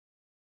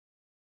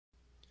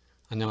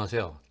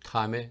안녕하세요.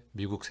 탐의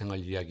미국 생활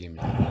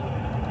이야기입니다.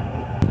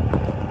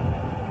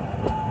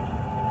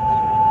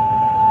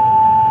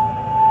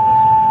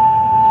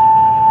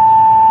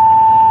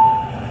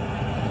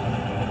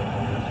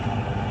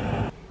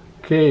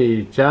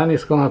 Okay, John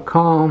is gonna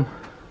come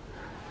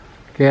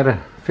get a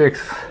fix.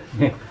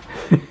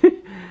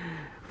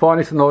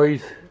 Furnace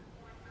noise.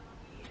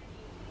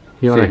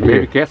 You wanna hear?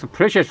 Maybe gas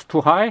pressure is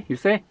too high, you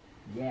say?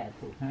 Yeah,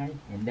 too high,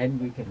 and then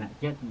we can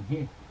adjust in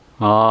here.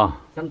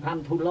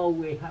 Sometimes too low,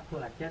 we have to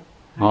adjust.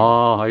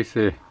 I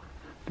see.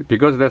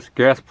 Because that's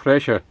gas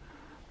pressure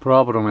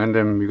problem, and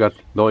then we got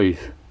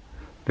noise.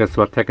 That's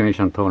what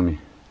technician told me.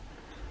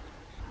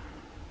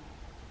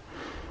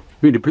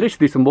 We replaced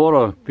this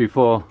motor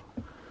before,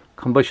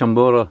 combustion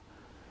motor.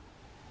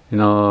 You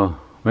know,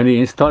 when you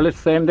install it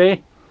same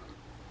day,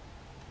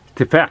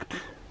 defect,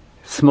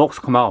 smokes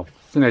come out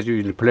as soon as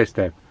you replace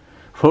that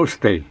first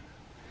day.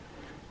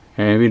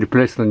 And we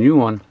replaced the new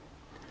one,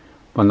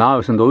 but now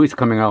it's noise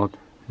coming out,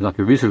 it's like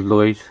a whistle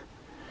noise.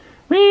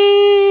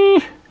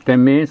 Whee! That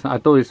means I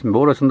thought his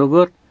motor is no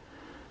good,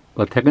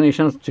 but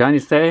technicians, Johnny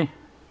say,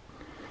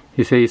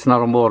 he say it's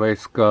not a motor,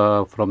 it's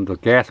from the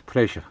gas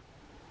pressure.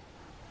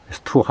 It's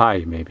too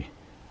high maybe.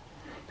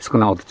 It's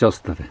gonna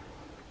adjust it.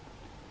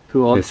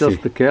 To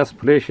adjust the gas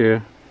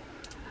pressure,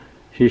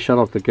 he shut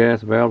off the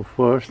gas valve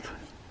first,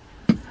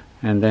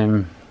 and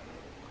then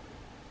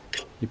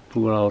he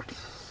pull out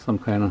some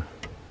kind of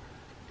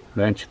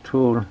wrench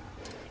tool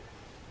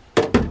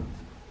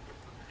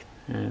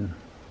and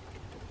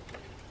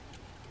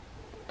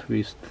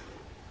twist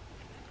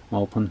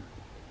open.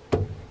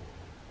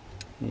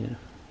 Yeah.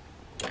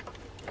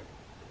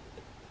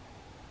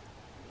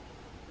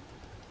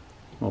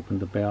 Open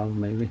the valve,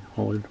 maybe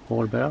whole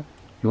valve.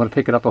 You want to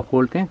take it out the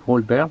whole thing,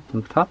 whole valve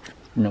on top?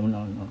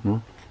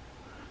 No.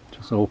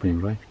 Just opening,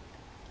 right?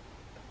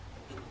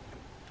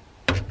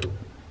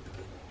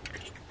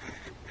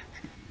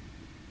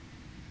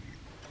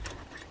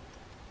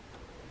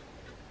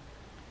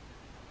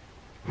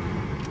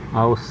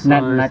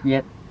 Outside. Not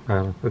yet.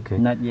 Okay.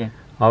 Not yet.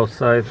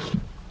 Outside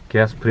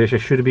gas pressure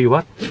should be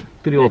what?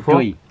 3 or 4?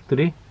 3?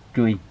 3.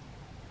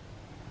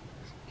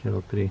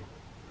 3.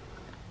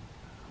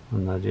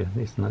 Not yet.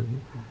 It's not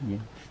yet. Yeah.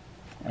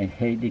 I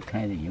hate this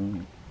kind of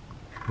unit.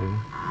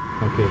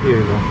 Okay, here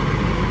you go.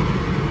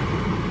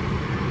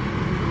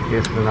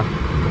 Gas is not.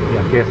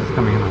 Yeah, gas is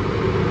coming in.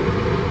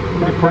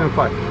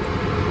 3.5.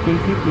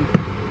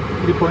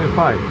 350.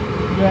 3.5.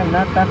 Yeah,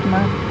 not that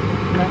much.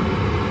 No.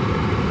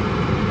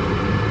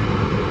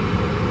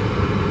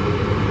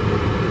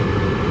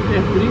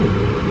 Yeah, 3.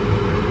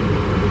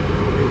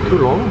 Too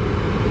low.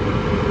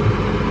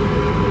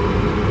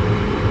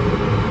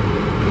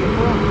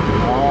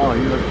 Oh,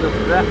 you adjust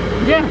that?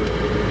 Yeah.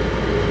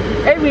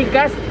 Every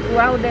gas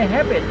while they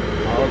have it.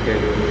 Oh, okay.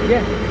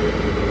 Yeah.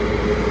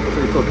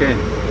 So it's okay.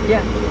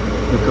 Yeah.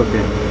 It's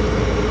okay.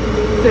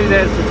 Say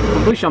there's a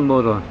combustion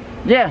motor.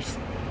 Yes.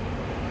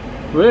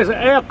 Where's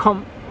air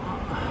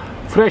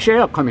fresh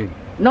air coming?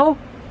 No.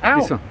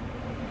 Out. This one.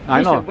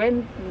 I know.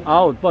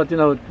 Out, but you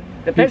know,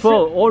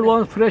 before all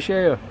one fresh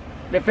air.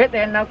 The fresh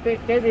air now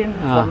get in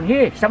from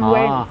here,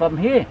 somewhere from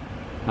here.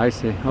 I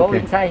see. Okay. Go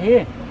inside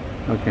here.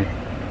 Okay.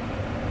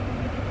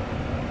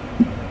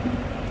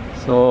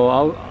 So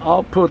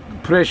I'll put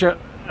pressure,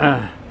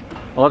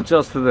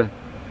 adjust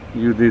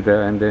you did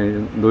that, and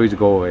then noise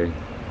go away.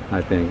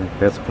 I think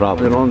that's the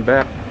problem. On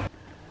back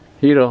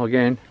here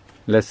again.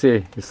 Let's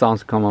see the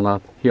sounds come or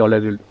not. He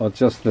already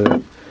adjust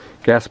the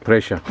gas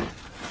pressure.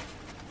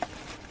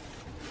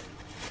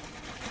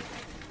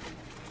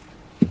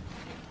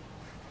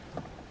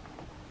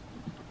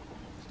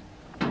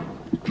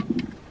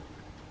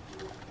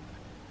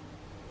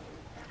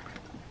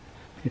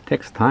 It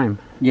takes time.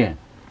 Yeah.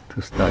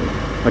 To start.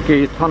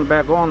 Okay, turn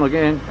back on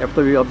again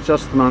after we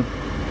adjustment,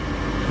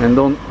 and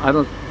I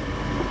don't.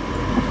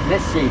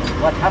 Let's see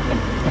what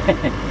happened.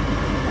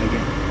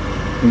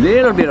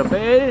 Little bit of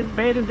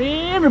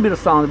little bit of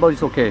sound, but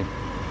it's okay.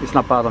 It's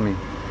not bothering me.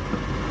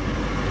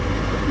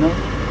 No.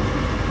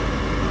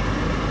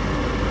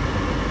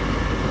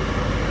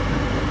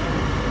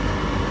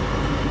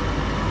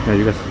 Yeah,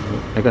 you guys,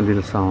 I got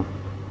little sound.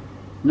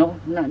 No,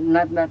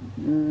 not that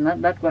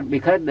one,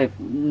 because there's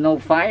no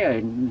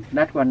fire.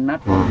 That one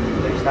not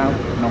the sound,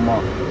 no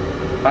more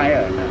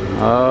fire.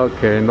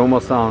 Okay, no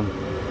more sound.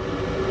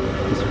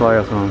 It's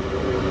fire sound.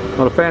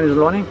 Oh, the fan is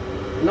running?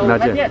 No,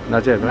 not yet.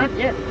 Not yet, right? Not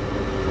yet.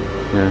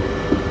 Yeah.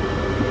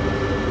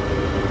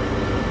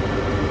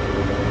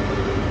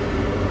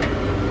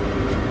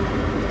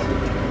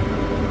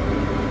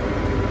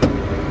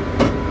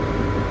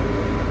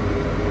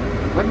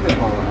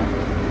 Wonderful.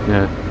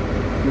 Yeah.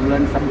 You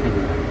learn something.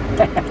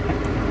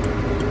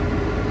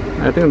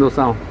 I think no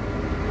sound.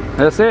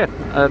 That's it,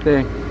 I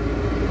think.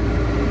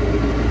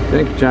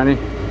 Thank you, Johnny.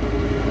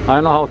 I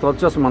know how to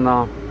adjustment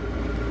now.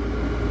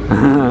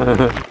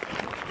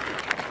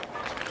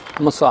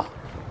 한번 쏴.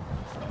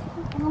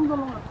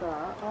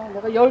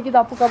 내가 열기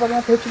나쁠까봐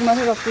그냥 대충만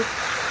해갖고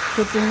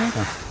줬더니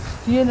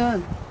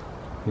뒤에는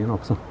얘는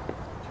없어.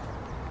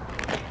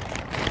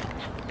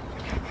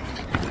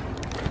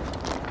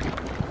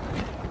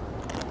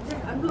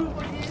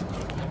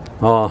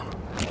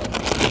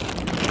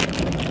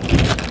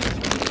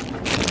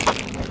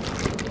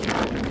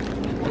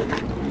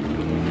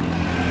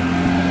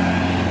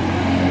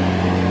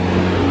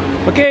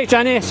 Okay,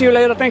 Johnny, see you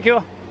later. Thank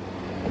you.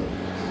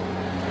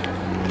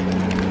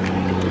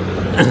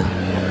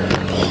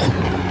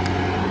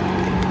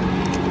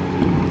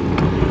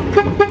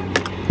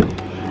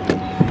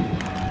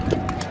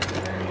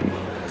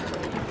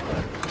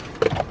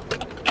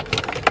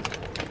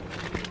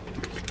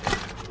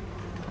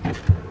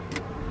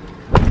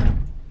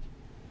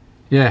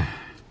 예,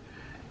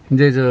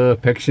 이제 저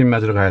백신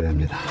맞으러 가야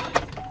됩니다.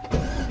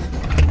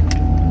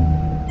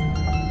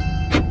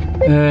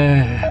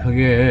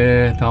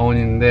 그게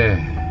다운인데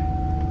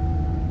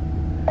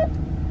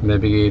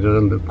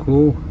내비게이터는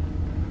넣고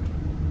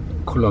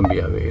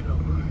콜롬비아 웨이로.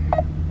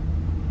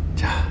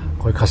 자,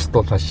 거기 가서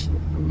또 다시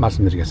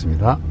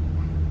말씀드리겠습니다.